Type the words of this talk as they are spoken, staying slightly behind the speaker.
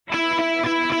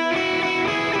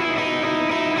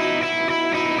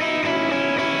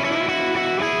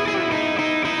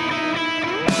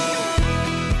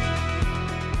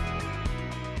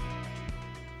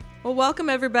Well, welcome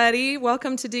everybody.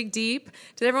 Welcome to Dig Deep.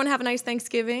 Did everyone have a nice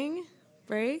Thanksgiving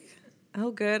break?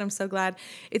 Oh, good. I'm so glad.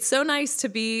 It's so nice to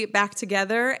be back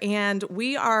together, and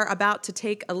we are about to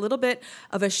take a little bit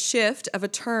of a shift, of a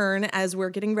turn, as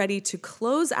we're getting ready to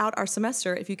close out our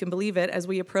semester, if you can believe it, as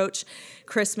we approach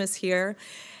Christmas here.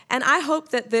 And I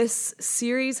hope that this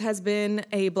series has been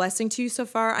a blessing to you so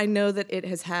far. I know that it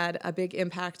has had a big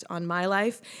impact on my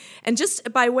life. And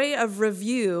just by way of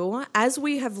review, as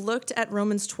we have looked at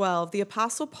Romans 12, the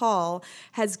Apostle Paul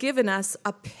has given us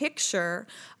a picture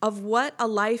of what a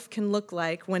life can look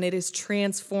like when it is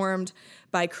transformed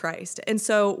by Christ. And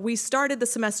so we started the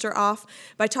semester off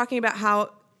by talking about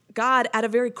how God, at a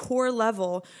very core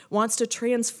level, wants to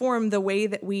transform the way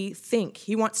that we think.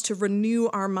 He wants to renew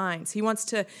our minds. He wants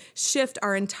to shift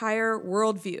our entire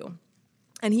worldview.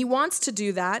 And he wants to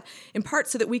do that in part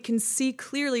so that we can see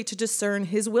clearly to discern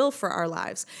his will for our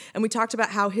lives. And we talked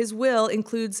about how his will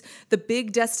includes the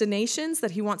big destinations that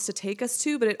he wants to take us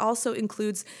to, but it also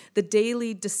includes the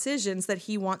daily decisions that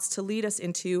he wants to lead us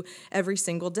into every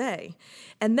single day.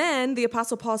 And then the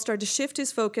Apostle Paul started to shift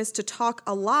his focus to talk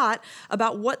a lot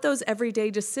about what those everyday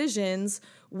decisions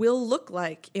will look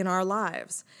like in our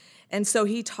lives. And so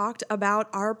he talked about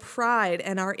our pride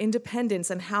and our independence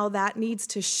and how that needs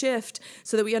to shift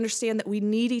so that we understand that we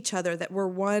need each other, that we're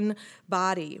one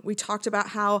body. We talked about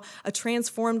how a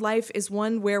transformed life is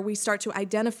one where we start to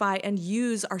identify and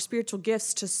use our spiritual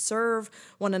gifts to serve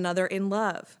one another in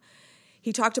love.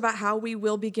 He talked about how we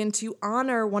will begin to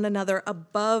honor one another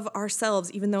above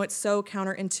ourselves, even though it's so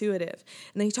counterintuitive.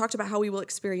 And then he talked about how we will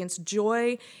experience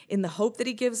joy in the hope that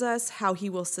he gives us, how he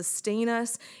will sustain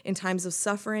us in times of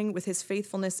suffering with his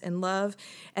faithfulness and love.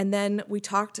 And then we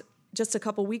talked just a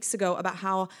couple weeks ago about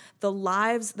how the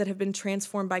lives that have been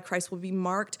transformed by Christ will be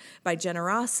marked by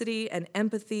generosity and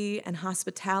empathy and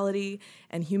hospitality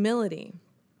and humility.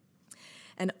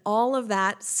 And all of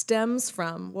that stems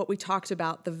from what we talked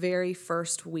about the very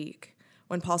first week,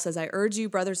 when Paul says, I urge you,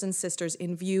 brothers and sisters,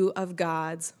 in view of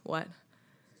God's, what?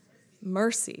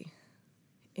 Mercy.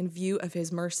 In view of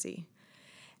his mercy.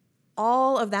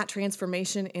 All of that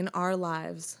transformation in our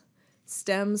lives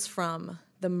stems from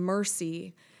the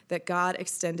mercy that God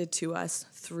extended to us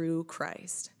through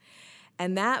Christ.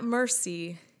 And that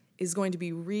mercy is going to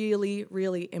be really,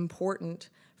 really important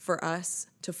for us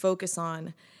to focus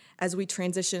on as we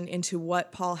transition into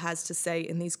what Paul has to say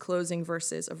in these closing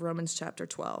verses of Romans chapter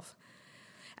 12.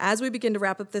 As we begin to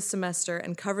wrap up this semester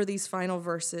and cover these final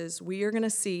verses, we are going to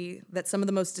see that some of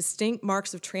the most distinct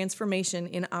marks of transformation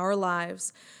in our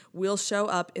lives will show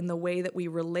up in the way that we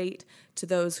relate to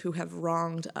those who have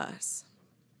wronged us.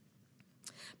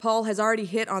 Paul has already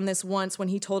hit on this once when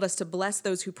he told us to bless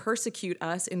those who persecute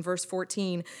us in verse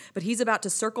 14, but he's about to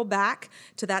circle back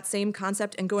to that same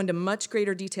concept and go into much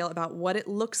greater detail about what it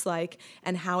looks like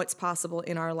and how it's possible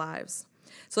in our lives.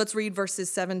 So let's read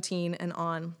verses 17 and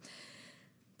on.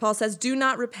 Paul says, do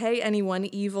not repay anyone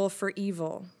evil for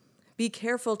evil. Be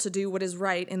careful to do what is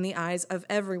right in the eyes of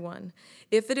everyone.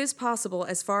 If it is possible,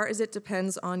 as far as it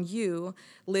depends on you,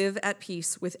 live at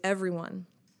peace with everyone.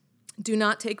 Do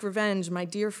not take revenge, my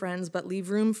dear friends, but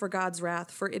leave room for God's wrath,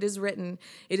 for it is written,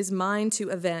 it is mine to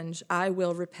avenge, I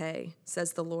will repay,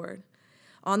 says the Lord.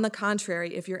 On the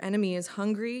contrary, if your enemy is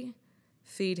hungry,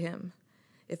 feed him.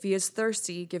 If he is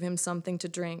thirsty, give him something to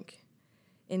drink.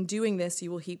 In doing this,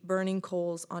 you will heap burning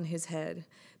coals on his head.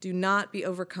 Do not be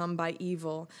overcome by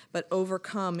evil, but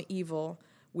overcome evil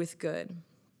with good.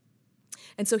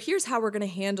 And so here's how we're going to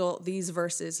handle these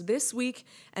verses. This week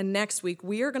and next week,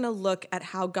 we are going to look at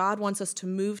how God wants us to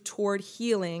move toward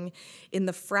healing in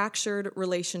the fractured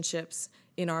relationships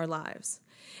in our lives.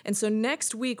 And so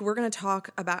next week, we're going to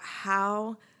talk about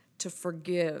how to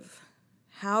forgive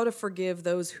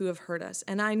those who have hurt us.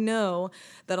 And I know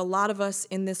that a lot of us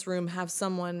in this room have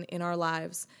someone in our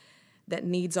lives that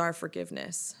needs our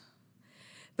forgiveness.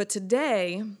 But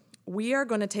today, we are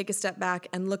going to take a step back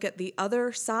and look at the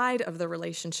other side of the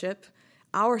relationship,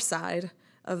 our side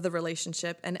of the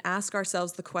relationship, and ask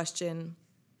ourselves the question,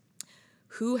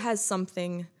 who has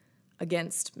something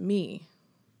against me?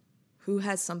 Who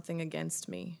has something against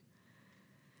me?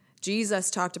 Jesus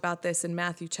talked about this in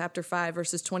Matthew chapter 5,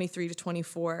 verses 23 to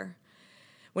 24,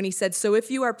 when he said, so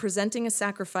if you are presenting a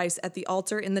sacrifice at the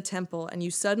altar in the temple and you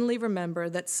suddenly remember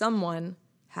that someone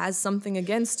has something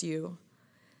against you,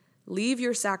 leave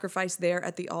your sacrifice there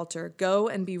at the altar. Go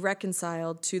and be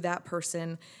reconciled to that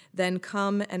person. Then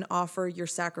come and offer your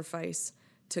sacrifice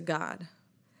to God.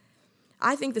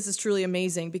 I think this is truly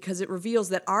amazing because it reveals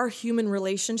that our human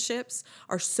relationships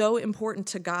are so important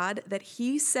to God that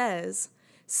he says,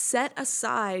 set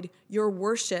aside your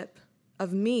worship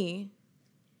of me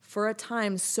for a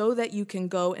time so that you can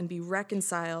go and be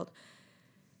reconciled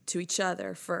to each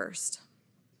other first.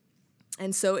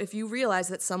 And so if you realize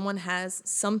that someone has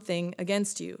something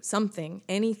against you, something,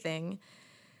 anything,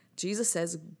 Jesus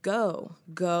says, go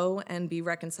and be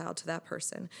reconciled to that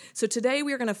person. So today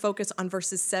we are going to focus on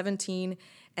verses 17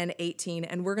 and 18,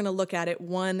 and we're going to look at it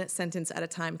one sentence at a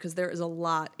time because there is a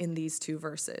lot in these two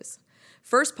verses.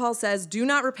 First, Paul says, do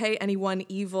not repay anyone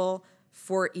evil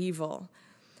for evil.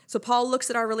 So Paul looks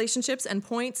at our relationships and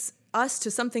points us to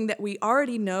something that we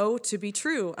already know to be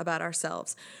true about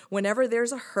ourselves. Whenever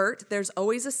there's a hurt, there's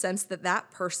always a sense that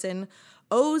that person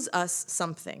owes us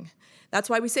something. That's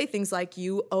why we say things like,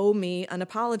 you owe me an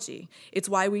apology. It's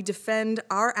why we defend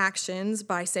our actions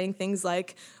by saying things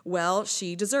like, well,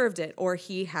 she deserved it, or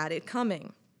he had it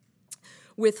coming.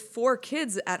 With 4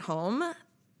 kids at home,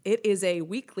 it is a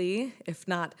weekly, if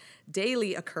not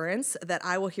daily occurrence that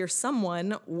I will hear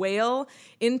someone wail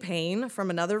in pain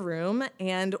from another room.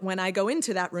 And when I go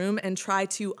into that room and try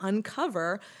to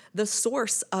uncover the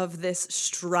source of this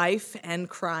strife and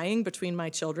crying between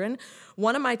my children,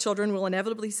 one of my children will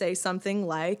inevitably say something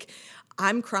like,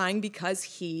 I'm crying because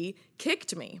he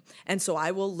kicked me. And so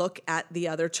I will look at the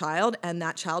other child, and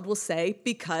that child will say,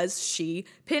 because she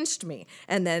pinched me.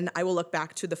 And then I will look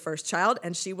back to the first child,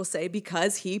 and she will say,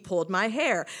 because he pulled my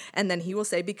hair. And then he will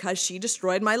say, because she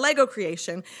destroyed my Lego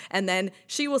creation. And then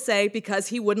she will say, because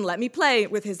he wouldn't let me play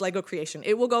with his Lego creation.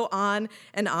 It will go on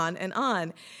and on and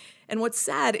on. And what's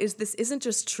sad is this isn't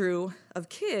just true of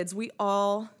kids. We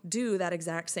all do that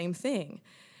exact same thing.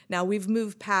 Now, we've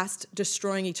moved past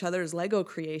destroying each other's Lego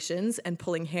creations and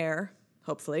pulling hair,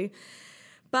 hopefully.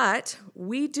 But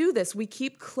we do this. We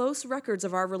keep close records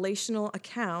of our relational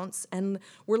accounts, and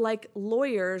we're like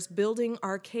lawyers building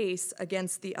our case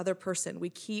against the other person. We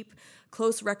keep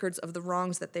close records of the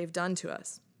wrongs that they've done to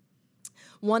us.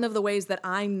 One of the ways that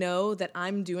I know that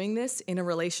I'm doing this in a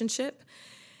relationship,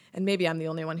 and maybe I'm the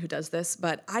only one who does this,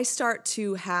 but I start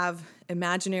to have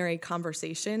imaginary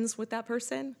conversations with that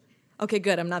person. Okay,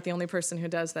 good. I'm not the only person who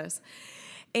does this.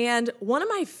 And one of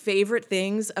my favorite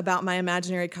things about my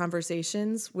imaginary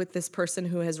conversations with this person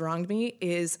who has wronged me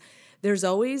is there's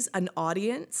always an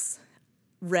audience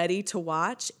ready to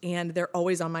watch, and they're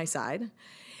always on my side.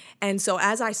 And so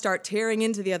as I start tearing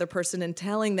into the other person and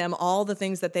telling them all the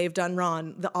things that they've done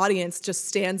wrong, the audience just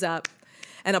stands up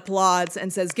and applauds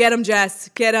and says, get him, Jess,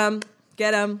 get him,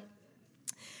 get him.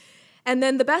 And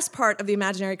then the best part of the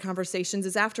imaginary conversations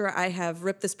is after I have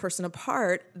ripped this person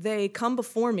apart, they come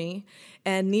before me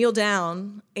and kneel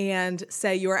down and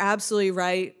say, you are absolutely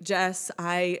right, Jess.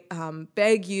 I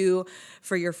beg you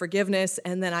for your forgiveness,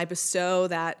 and then I bestow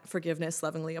that forgiveness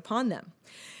lovingly upon them.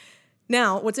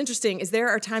 Now, what's interesting is there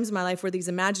are times in my life where these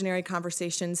imaginary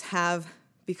conversations have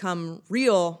become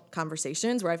real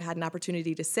conversations, where I've had an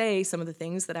opportunity to say some of the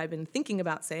things that I've been thinking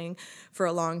about saying for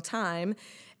a long time.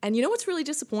 And you know what's really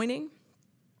disappointing?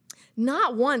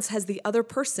 Not once has the other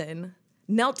person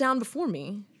knelt down before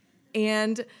me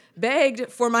and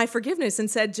begged for my forgiveness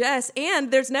and said, Jess, and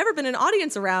there's never been an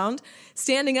audience around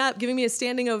standing up, giving me a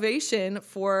standing ovation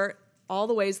for all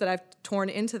the ways that I've torn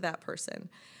into that person.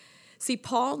 See,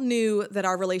 Paul knew that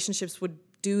our relationships would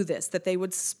do this, that they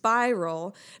would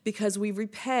spiral because we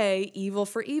repay evil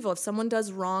for evil. If someone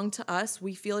does wrong to us,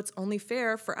 we feel it's only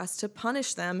fair for us to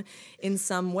punish them in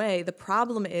some way. The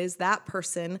problem is that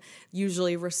person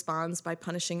usually responds by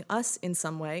punishing us in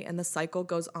some way, and the cycle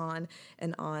goes on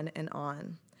and on and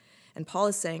on. And Paul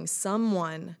is saying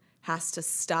someone has to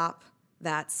stop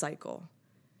that cycle.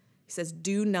 He says,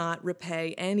 do not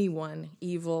repay anyone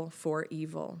evil for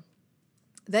evil.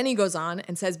 Then he goes on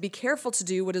and says, be careful to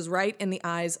do what is right in the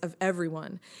eyes of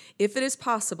everyone. If it is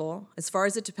possible, as far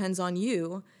as it depends on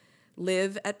you,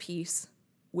 live at peace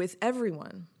with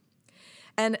everyone.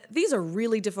 And these are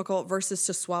really difficult verses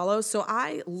to swallow. So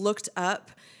I looked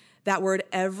up that word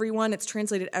everyone. It's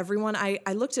translated everyone. I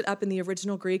looked it up in the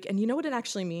original Greek, and you know what it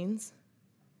actually means?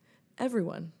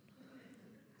 Everyone.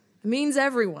 It means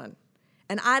everyone.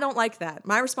 And I don't like that.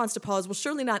 My response to Paul is, well,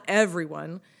 surely not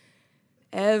everyone.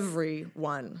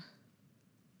 Everyone.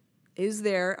 Is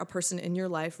there a person in your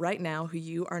life right now who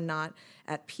you are not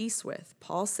at peace with?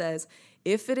 Paul says,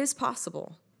 if it is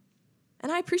possible,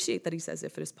 and I appreciate that he says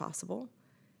if it is possible.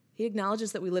 He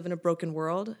acknowledges that we live in a broken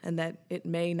world and that it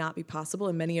may not be possible,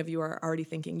 and many of you are already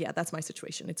thinking, yeah, that's my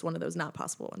situation. It's one of those not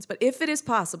possible ones. But if it is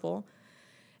possible,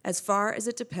 as far as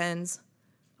it depends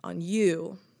on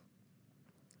you,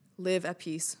 live at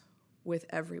peace with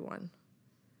everyone.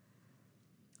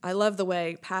 I love the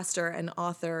way pastor and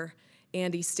author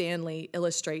Andy Stanley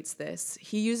illustrates this.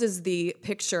 He uses the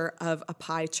picture of a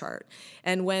pie chart.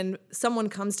 And when someone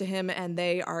comes to him and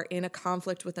they are in a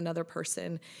conflict with another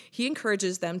person, he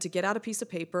encourages them to get out a piece of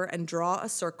paper and draw a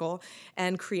circle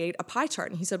and create a pie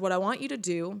chart. And he said, what I want you to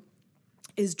do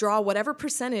is draw whatever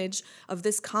percentage of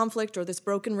this conflict or this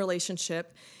broken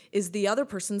relationship is the other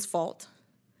person's fault.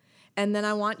 And then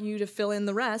I want you to fill in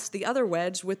the rest, the other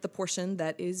wedge, with the portion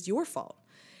that is your fault.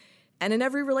 And in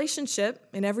every relationship,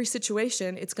 in every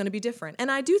situation, it's going to be different. And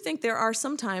I do think there are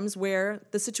some times where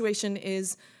the situation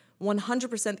is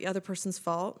 100% the other person's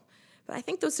fault, but I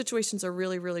think those situations are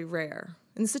really, really rare.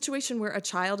 In the situation where a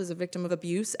child is a victim of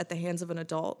abuse at the hands of an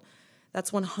adult, that's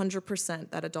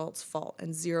 100% that adult's fault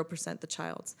and 0% the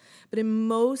child's. But in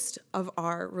most of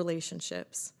our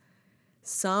relationships,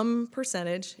 some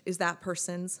percentage is that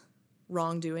person's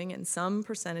wrongdoing and some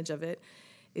percentage of it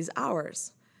is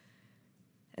ours.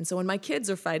 And so when my kids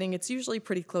are fighting, it's usually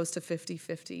pretty close to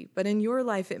 50-50. But in your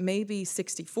life, it may be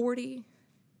 60-40,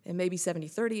 it may be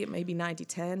 70-30, it may be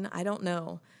 90-10, I don't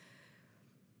know.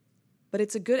 But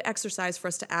it's a good exercise for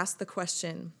us to ask the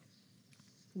question,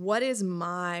 what is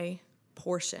my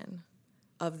portion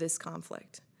of this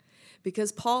conflict?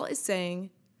 Because Paul is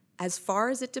saying, as far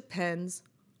as it depends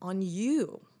on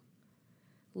you,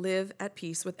 live at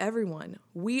peace with everyone.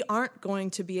 We aren't going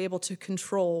to be able to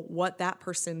control what that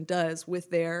person does with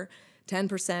their 10%,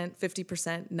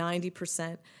 50%,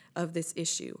 90% of this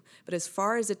issue. But as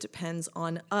far as it depends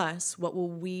on us, what will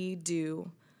we do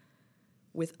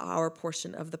with our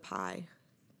portion of the pie?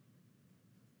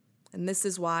 And this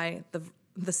is why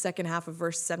the second half of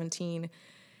verse 17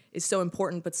 is so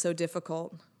important but so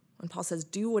difficult. When Paul says,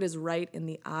 do what is right in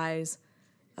the eyes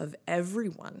of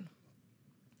everyone.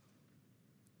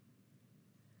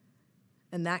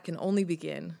 And that can only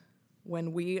begin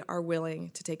when we are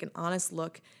willing to take an honest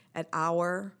look at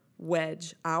our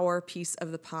wedge, our piece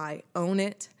of the pie, own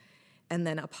it, and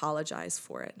then apologize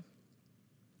for it.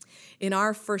 In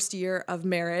our first year of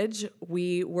marriage,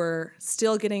 we were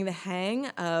still getting the hang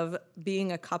of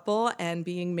being a couple and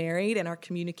being married, and our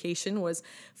communication was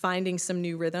finding some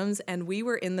new rhythms. And we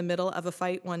were in the middle of a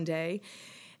fight one day,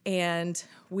 and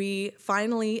we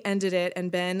finally ended it,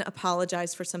 and Ben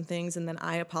apologized for some things, and then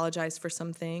I apologized for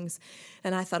some things.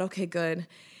 And I thought, okay, good.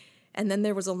 And then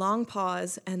there was a long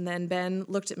pause, and then Ben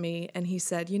looked at me, and he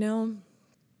said,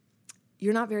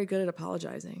 you're not very good at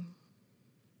apologizing.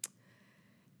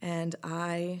 And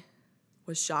I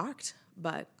was shocked,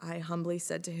 but I humbly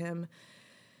said to him,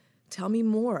 tell me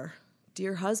more,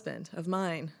 dear husband of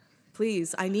mine.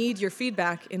 Please, I need your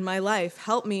feedback in my life.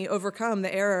 Help me overcome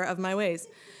the error of my ways.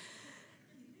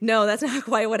 No, that's not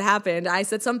quite what happened. I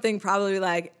said something probably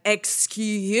like,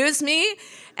 excuse me,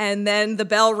 and then the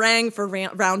bell rang for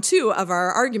round 2 of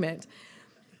our argument.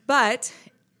 But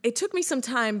it took me some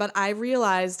time, but I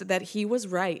realized that he was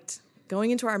right. Going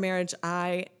into our marriage,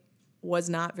 I was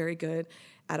not very good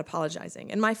at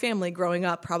apologizing. And my family growing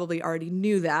up probably already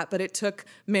knew that, but it took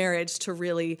marriage to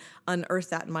really unearth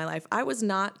that in my life. I was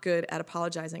not good at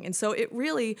apologizing. And so it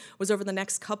really was over the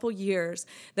next couple years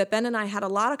that Ben and I had a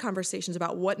lot of conversations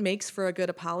about what makes for a good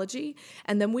apology.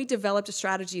 And then we developed a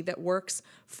strategy that works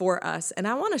for us. And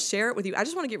I want to share it with you. I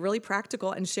just want to get really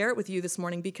practical and share it with you this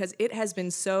morning because it has been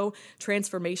so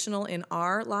transformational in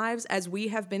our lives as we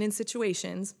have been in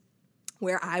situations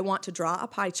where I want to draw a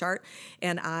pie chart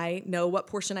and I know what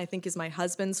portion I think is my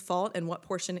husband's fault and what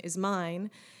portion is mine.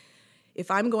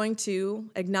 If I'm going to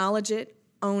acknowledge it,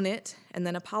 own it, and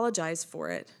then apologize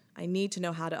for it, I need to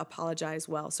know how to apologize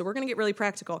well. So we're going to get really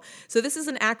practical. So this is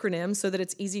an acronym so that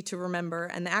it's easy to remember,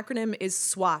 and the acronym is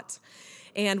SWAT.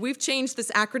 And we've changed this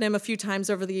acronym a few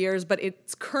times over the years, but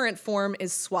its current form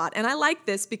is SWAT. And I like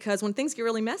this because when things get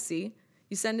really messy,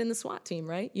 you send in the SWAT team,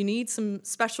 right? You need some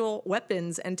special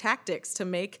weapons and tactics to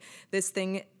make this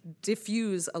thing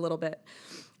diffuse a little bit.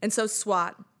 And so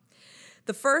SWAT.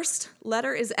 The first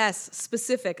letter is S,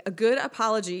 specific. A good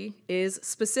apology is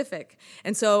specific.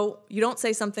 And so you don't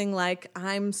say something like,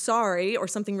 I'm sorry, or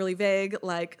something really vague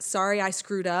like, sorry I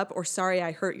screwed up, or sorry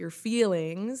I hurt your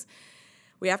feelings.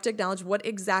 We have to acknowledge what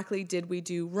exactly did we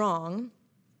do wrong,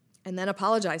 and then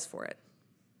apologize for it.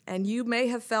 And you may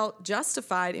have felt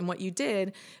justified in what you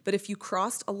did, but if you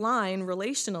crossed a line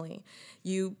relationally,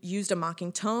 you used a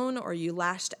mocking tone or you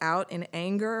lashed out in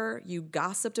anger, you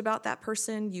gossiped about that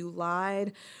person, you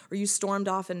lied, or you stormed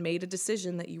off and made a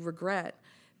decision that you regret,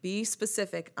 be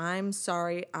specific. I'm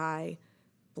sorry, I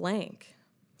blank.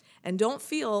 And don't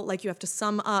feel like you have to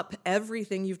sum up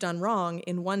everything you've done wrong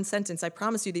in one sentence. I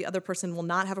promise you the other person will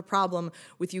not have a problem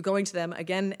with you going to them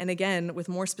again and again with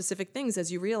more specific things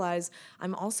as you realize,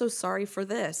 I'm also sorry for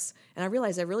this. And I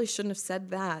realize I really shouldn't have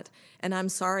said that. And I'm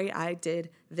sorry I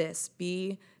did this.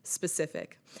 Be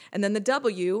specific. And then the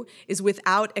W is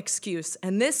without excuse.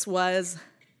 And this was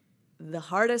the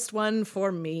hardest one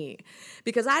for me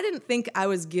because I didn't think I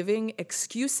was giving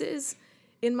excuses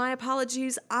in my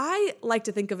apologies. I like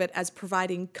to think of it as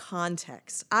providing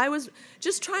context. I was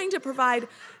just trying to provide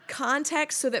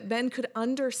context so that Ben could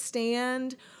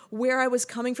understand where I was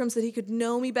coming from, so that he could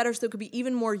know me better, so it could be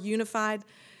even more unified.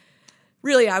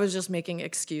 Really, I was just making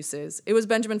excuses. It was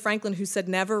Benjamin Franklin who said,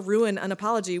 never ruin an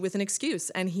apology with an excuse.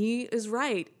 And he is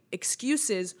right.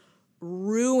 Excuses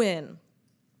ruin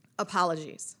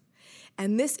apologies.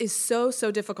 And this is so,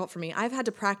 so difficult for me. I've had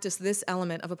to practice this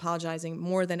element of apologizing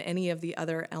more than any of the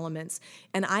other elements.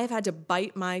 And I've had to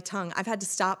bite my tongue. I've had to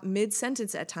stop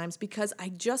mid-sentence at times because I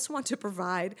just want to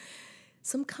provide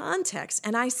some context.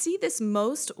 And I see this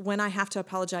most when I have to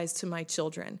apologize to my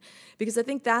children, because I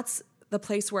think that's the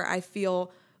place where I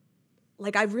feel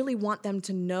like I really want them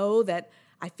to know that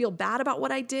I feel bad about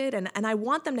what I did, and I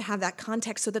want them to have that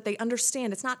context so that they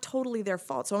understand it's not totally their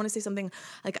fault. So I want to say something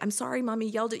like, I'm sorry mommy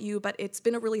yelled at you, but it's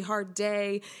been a really hard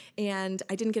day, and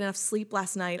I didn't get enough sleep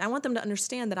last night. I want them to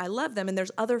understand that I love them, and there's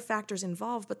other factors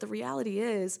involved, but the reality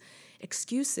is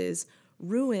excuses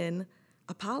ruin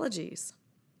apologies.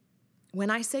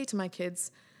 When I say to my kids,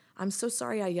 I'm so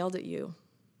sorry I yelled at you,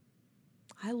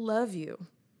 I love you,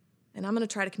 and I'm going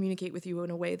to try to communicate with you in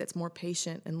a way that's more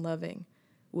patient and loving.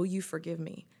 Will you forgive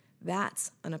me?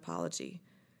 That's an apology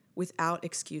without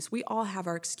excuse. We all have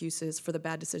our excuses for the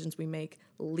bad decisions we make.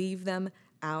 Leave them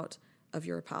out of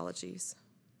your apologies.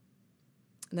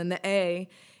 And then the A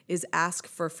is ask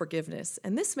for forgiveness.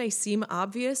 And this may seem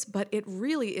obvious, but it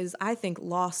really is, I think,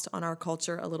 lost on our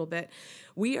culture a little bit.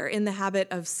 We are in the habit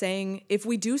of saying, if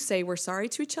we do say we're sorry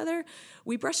to each other,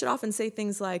 we brush it off and say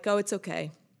things like, oh, it's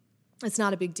okay. It's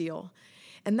not a big deal.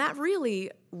 And that really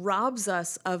robs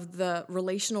us of the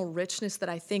relational richness that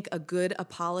I think a good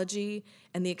apology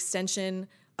and the extension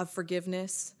of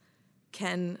forgiveness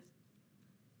can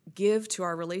give to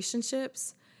our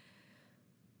relationships.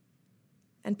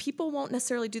 And people won't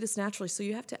necessarily do this naturally, so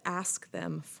you have to ask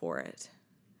them for it.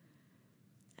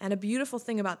 And a beautiful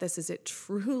thing about this is it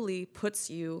truly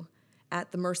puts you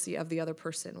at the mercy of the other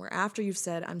person, where after you've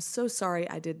said, I'm so sorry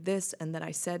I did this and that I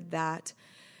said that,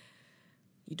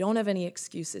 you don't have any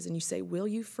excuses, and you say, will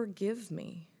you forgive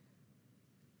me?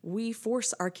 We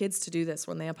force our kids to do this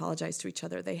when they apologize to each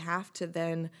other. They have to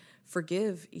then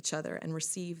forgive each other and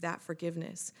receive that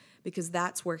forgiveness, because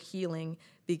that's where healing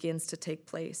begins to take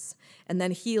place. And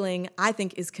then healing, I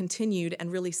think, is continued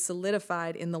and really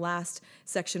solidified in the last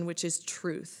section, which is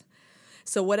truth.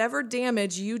 So whatever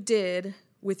damage you did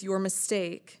with your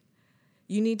mistake,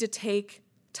 you need to take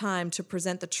time to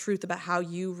present the truth about how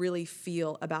you really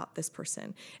feel about this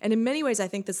person. And in many ways, I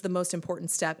think this is the most important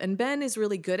step. And Ben is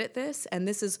really good at this, and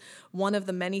this is one of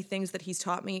the many things that he's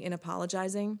taught me in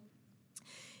apologizing.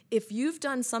 If you've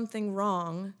done something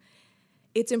wrong,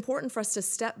 it's important for us to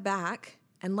step back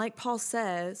and, like Paul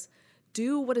says,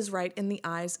 do what is right in the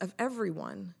eyes of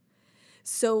everyone.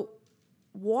 So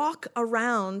walk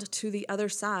around to the other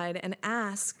side and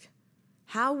ask,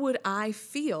 how would I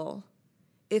feel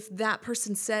if that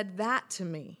person said that to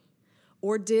me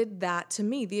or did that to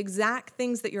me? The exact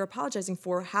things that you're apologizing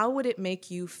for, how would it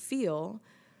make you feel?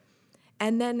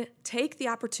 And then take the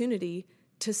opportunity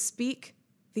to speak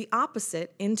the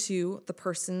opposite into the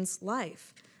person's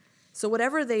life. So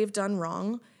whatever they've done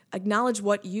wrong, acknowledge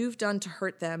what you've done to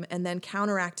hurt them and then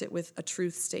counteract it with a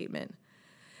truth statement.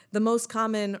 The most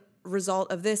common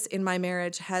result of this in my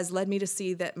marriage has led me to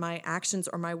see that my actions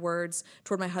or my words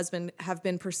toward my husband have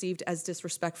been perceived as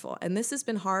disrespectful. And this has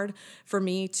been hard for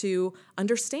me to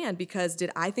understand, because did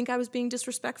I think I was being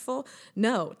disrespectful?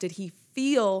 No. Did he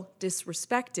feel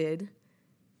disrespected?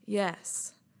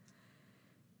 Yes.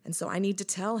 And so I need to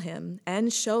tell him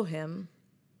and show him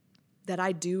that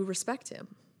I do respect him.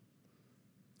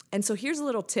 And so here's a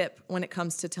little tip when it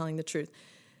comes to telling the truth.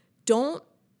 Don't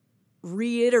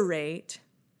reiterate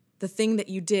the thing that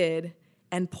you did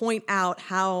and point out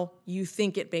how you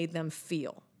think it made them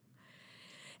feel.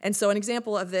 And so an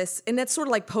example of this, and that's sort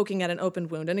of like poking at an open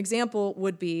wound. An example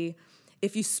would be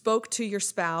if you spoke to your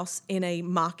spouse in a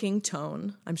mocking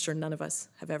tone. I'm sure none of us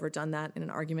have ever done that in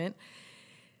an argument.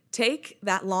 Take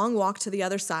that long walk to the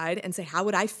other side and say, how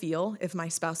would I feel if my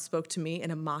spouse spoke to me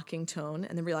in a mocking tone?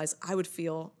 And then realize I would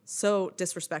feel so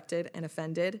disrespected and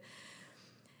offended.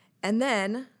 And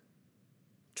then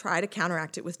try to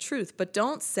counteract it with truth. But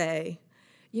don't say,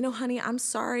 honey, I'm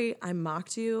sorry I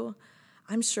mocked you.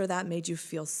 I'm sure that made you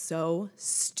feel so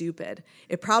stupid.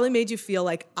 It probably made you feel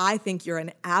like I think you're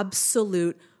an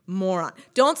absolute moron.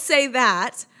 Don't say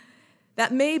that.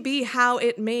 That may be how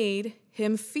it made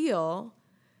him feel,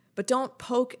 but don't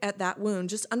poke at that wound.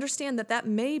 Just understand that that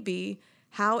may be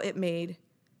how it made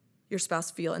your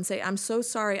spouse feel and say, I'm so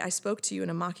sorry I spoke to you in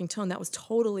a mocking tone. That was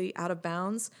totally out of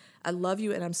bounds. I love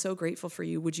you and I'm so grateful for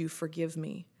you. Would you forgive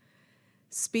me?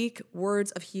 Speak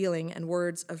words of healing and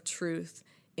words of truth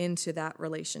into that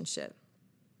relationship.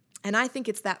 And I think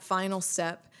it's that final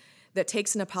step that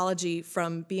takes an apology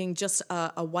from being just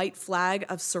a white flag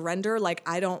of surrender, like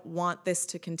I don't want this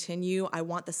to continue. I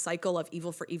want the cycle of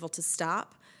evil for evil to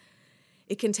stop.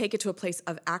 It can take it to a place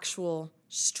of actual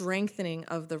strengthening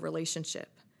of the relationship.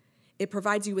 It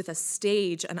provides you with a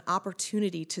stage, an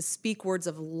opportunity to speak words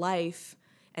of life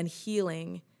and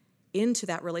healing into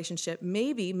that relationship,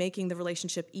 maybe making the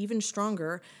relationship even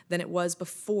stronger than it was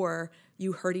before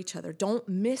you hurt each other. Don't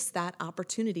miss that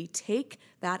opportunity. Take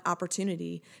that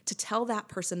opportunity to tell that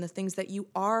person the things that you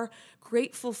are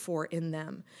grateful for in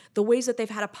them, the ways that they've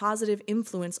had a positive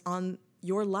influence on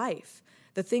your life,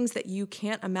 the things that you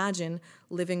can't imagine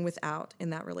living without in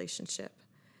that relationship.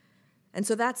 And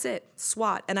so that's it,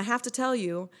 SWAT. And I have to tell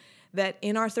you that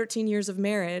in our 13 years of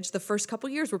marriage, the first couple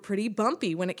years were pretty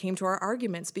bumpy when it came to our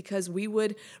arguments because we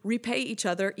would repay each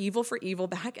other evil for evil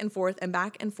back and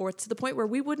forth to the point where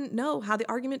we wouldn't know how the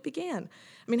argument began.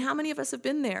 I mean, how many of us have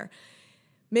been there?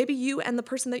 Maybe you and the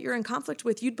person that you're in conflict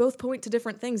with, you'd both point to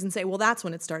different things and say, well, that's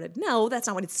when it started. No, that's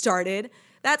not when it started.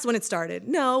 That's when it started.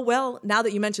 No, well, now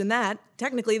that you mentioned that,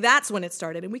 technically that's when it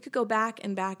started. And we could go back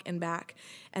and back and back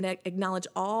and acknowledge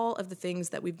all of the things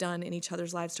that we've done in each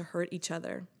other's lives to hurt each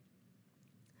other.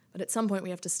 But at some point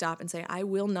we have to stop and say, I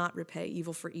will not repay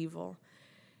evil for evil.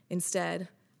 Instead,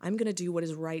 I'm going to do what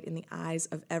is right in the eyes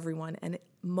of everyone. And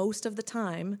most of the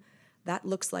time, that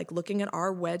looks like looking at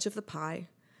our wedge of the pie,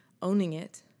 owning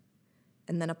it,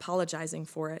 and then apologizing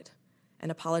for it,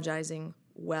 and apologizing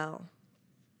well.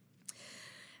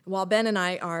 While Ben and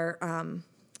I are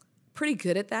pretty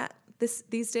good at that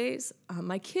these days,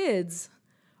 my kids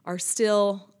are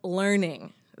still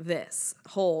learning this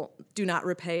whole do not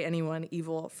repay anyone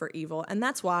evil for evil. And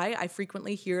that's why I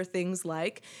frequently hear things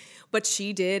like, but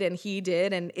she did and he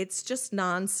did, and it's just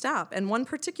nonstop. And one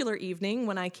particular evening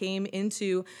when I came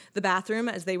into the bathroom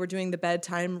as they were doing the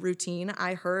bedtime routine,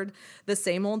 I heard the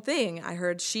same old thing. I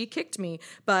heard she kicked me,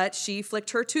 but she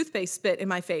flicked her toothpaste spit in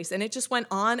my face. And it just went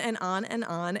on and on and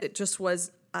on. It just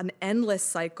was an endless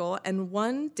cycle. And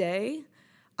one day,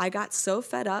 I got so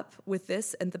fed up with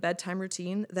this and the bedtime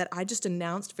routine that I just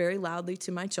announced very loudly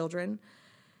to my children,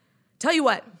 tell you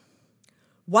what,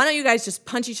 why don't you guys just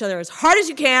punch each other as hard as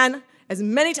you can, as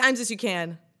many times as you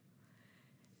can?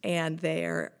 And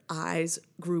their eyes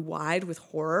grew wide with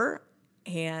horror,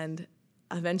 and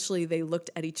eventually they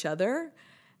looked at each other,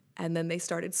 and then they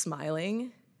started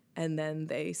smiling, and then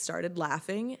they started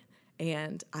laughing,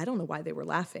 and I don't know why they were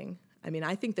laughing. I mean,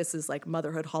 I think this is like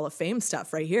Motherhood Hall of Fame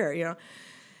stuff right here, you know?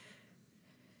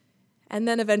 And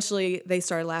then eventually they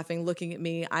started laughing, looking at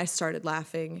me. I started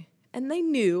laughing. And they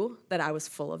knew that I was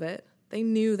full of it. They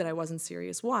knew that I wasn't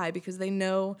serious. Why? Because they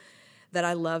know that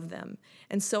I love them.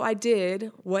 And so I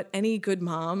did what any good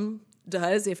mom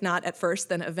does, if not at first,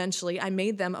 then eventually. I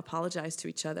made them apologize to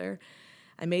each other.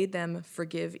 I made them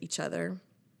forgive each other.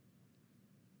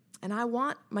 And I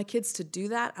want my kids to do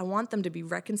that. I want them to be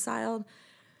reconciled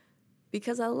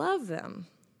because I love them.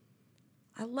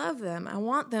 I love them. I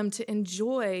want them to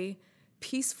enjoy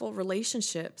peaceful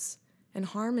relationships and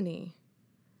harmony.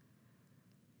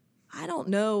 I don't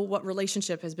know what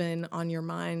relationship has been on your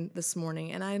mind this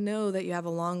morning, and I know that you have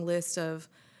a long list of,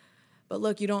 but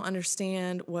look, you don't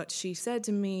understand what she said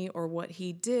to me or what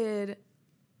he did.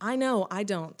 I know I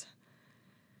don't.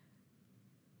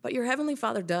 But your Heavenly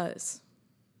Father does.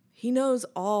 He knows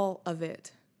all of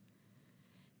it.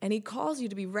 And He calls you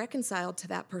to be reconciled to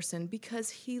that person because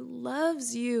He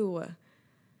loves you.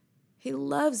 He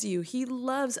loves you. He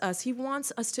loves us. He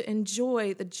wants us to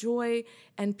enjoy the joy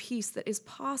and peace that is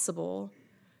possible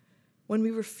when we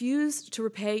refuse to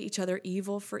repay each other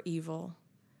evil for evil.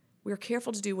 We are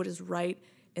careful to do what is right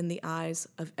in the eyes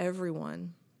of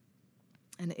everyone.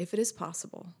 And if it is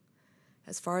possible,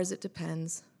 as far as it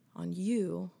depends on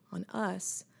you, on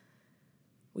us,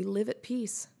 we live at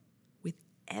peace with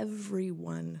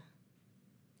everyone.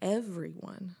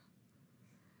 Everyone.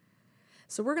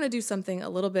 So we're going to do something a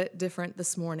little bit different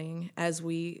this morning as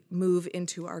we move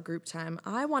into our group time.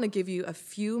 I want to give you a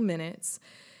few minutes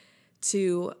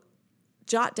to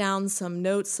jot down some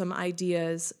notes, some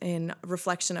ideas in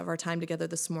reflection of our time together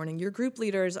this morning. Your group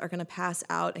leaders are going to pass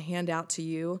out a handout to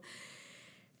you.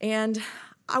 And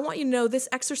I want you to know this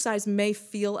exercise may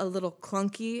feel a little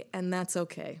clunky, and that's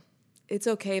okay. It's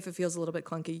okay if it feels a little bit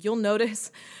clunky. You'll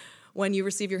notice when you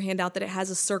receive your handout that it has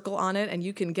a circle on it, and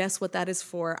you can guess what that is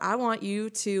for. I want you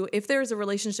to, if there is a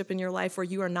relationship in your life where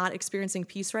you are not experiencing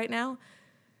peace right now,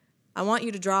 I want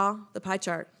you to draw the pie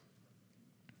chart.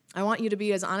 I want you to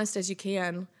be as honest as you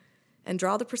can and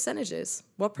draw the percentages.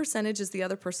 What percentage is the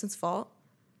other person's fault?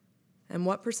 And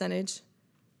what percentage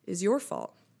is your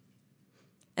fault?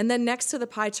 And then next to the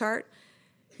pie chart,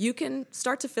 you can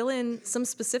start to fill in some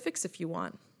specifics if you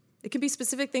want. It can be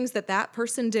specific things that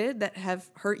person did that have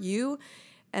hurt you,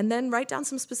 and then write down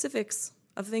some specifics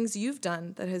of things you've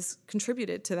done that has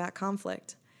contributed to that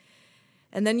conflict.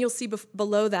 And then you'll see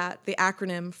below that the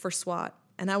acronym for SWAT.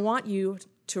 And I want you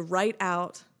to write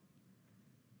out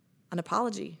an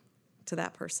apology to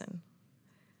that person.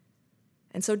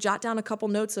 And so jot down a couple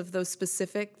notes of those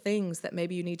specific things that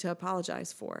maybe you need to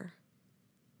apologize for.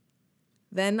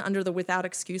 Then under the without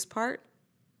excuse part,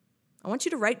 I want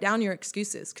you to write down your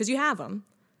excuses, because you have them.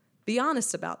 Be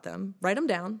honest about them, write them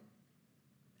down,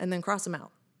 and then cross them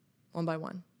out one by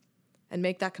one. And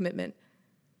make that commitment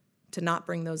to not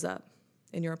bring those up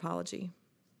in your apology.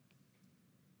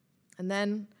 And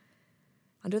then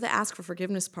under the ask for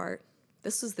forgiveness part,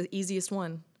 this was the easiest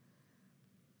one.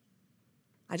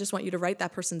 I just want you to write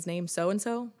that person's name,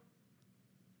 so-and-so.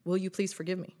 Will you please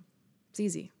forgive me? It's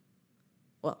easy.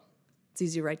 Well, it's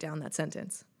easy to write down that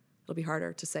sentence. It'll be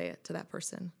harder to say it to that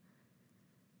person.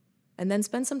 And then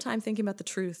spend some time thinking about the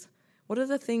truth. What are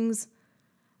the things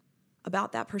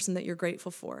about that person that you're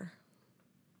grateful for?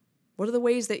 What are the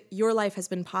ways that your life has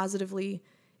been positively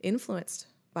influenced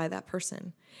by that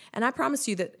person? And I promise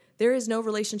you that there is no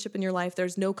relationship in your life,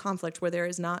 there's no conflict where there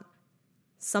is not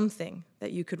something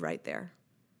that you could write there,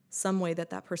 some way that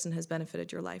that person has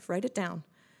benefited your life. Write it down.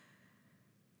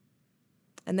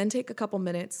 And then take a couple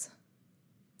minutes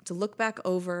to look back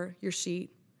over your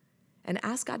sheet and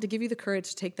ask God to give you the courage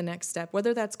to take the next step,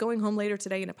 whether that's going home later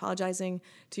today and apologizing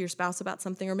to your spouse about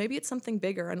something, or maybe it's something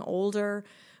bigger, an older,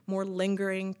 more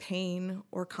lingering pain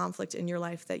or conflict in your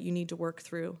life that you need to work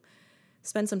through.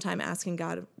 Spend some time asking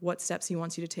God what steps he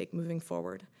wants you to take moving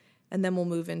forward. And then we'll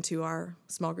move into our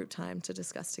small group time to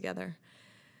discuss together.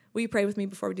 Will you pray with me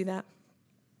before we do that?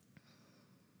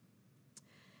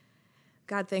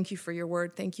 God, thank you for your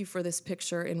word. Thank you for this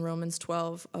picture in Romans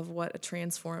 12 of what a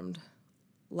transformed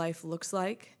life looks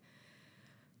like.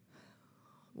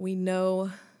 We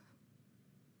know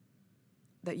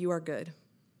that you are good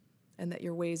and that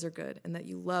your ways are good and that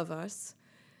you love us.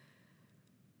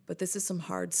 But this is some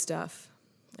hard stuff.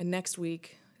 And next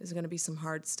week is going to be some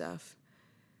hard stuff.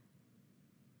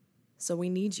 So we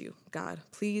need you, God.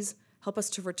 Please help us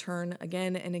to return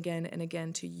again and again and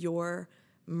again to your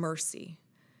mercy.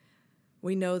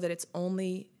 We know that it's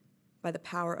only by the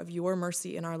power of your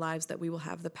mercy in our lives that we will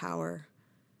have the power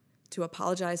to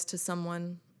apologize to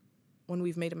someone when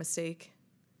we've made a mistake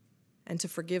and to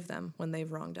forgive them when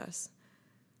they've wronged us.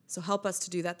 So help us to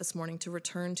do that this morning, to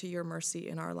return to your mercy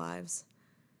in our lives.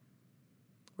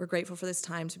 We're grateful for this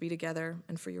time to be together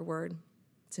and for your word.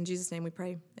 It's in Jesus' name we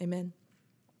pray. Amen.